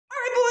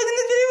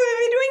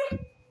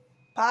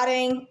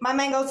Potting. My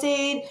mango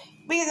seed.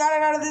 We got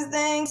it out of this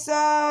thing,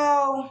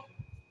 so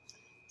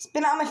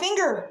spin it on my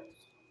finger.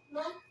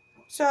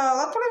 So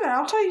let's put it in.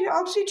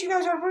 I'll teach you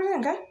guys how to put it in,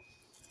 okay?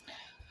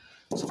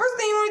 So first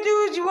thing you want to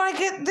do is you want to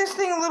get this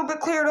thing a little bit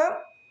cleared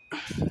up.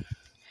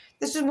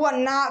 This is what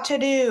not to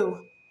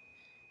do.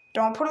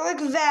 Don't put it like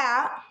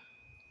that.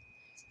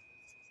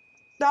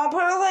 Don't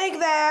put it like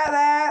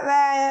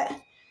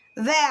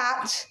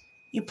that.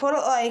 You put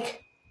it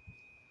like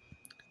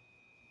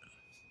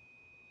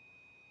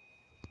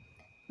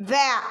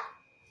that.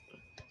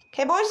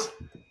 Okay, boys?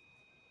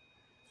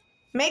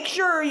 Make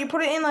sure you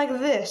put it in like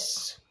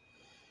this.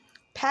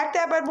 Pack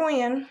that bad boy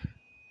in.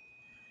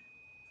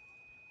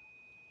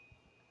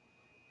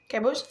 Okay,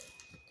 boys?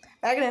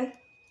 Pack it in.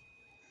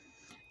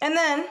 And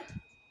then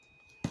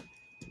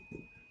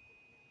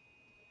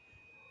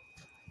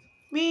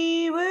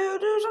we will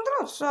do something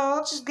else. So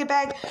let's just get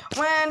back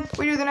when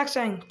we do the next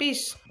thing.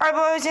 Peace. Alright,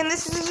 boys, and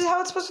this is how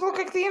it's supposed to look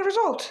like the end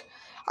result.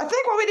 I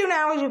think what we do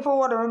now is we put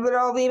water, but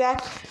I'll be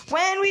back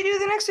when we do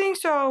the next thing.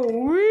 So,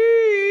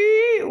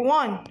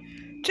 1,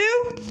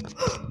 2,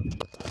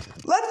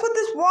 let's put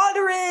this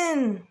water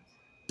in.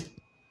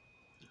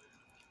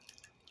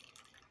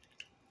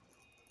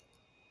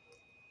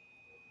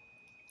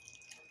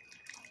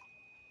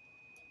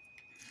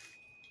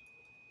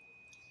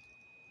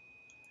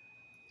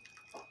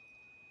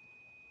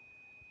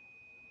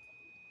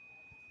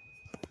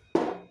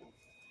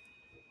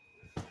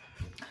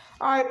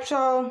 Alright,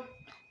 so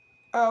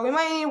we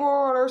might need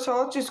more water,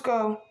 so let's just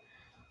go.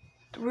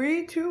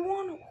 3, 2,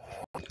 1.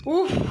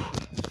 Oof.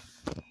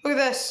 Look at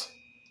this.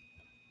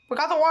 We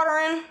got the water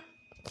in.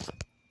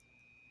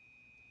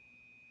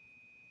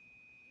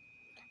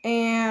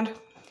 And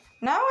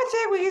now I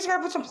think we just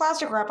gotta put some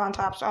plastic wrap on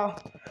top, so. And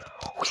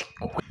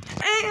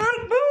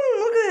boom,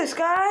 look at this,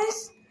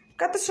 guys.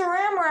 Got the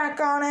saran wrap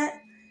on it.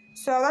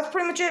 So that's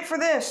pretty much it for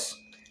this.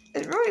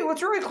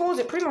 What's really cool is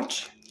it pretty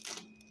much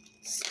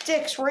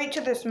sticks right to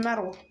this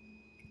metal.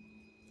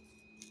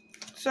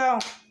 So,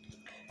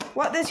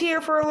 let this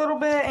here for a little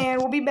bit, and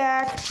we'll be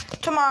back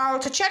tomorrow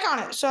to check on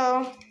it.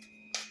 So,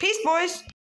 peace, boys.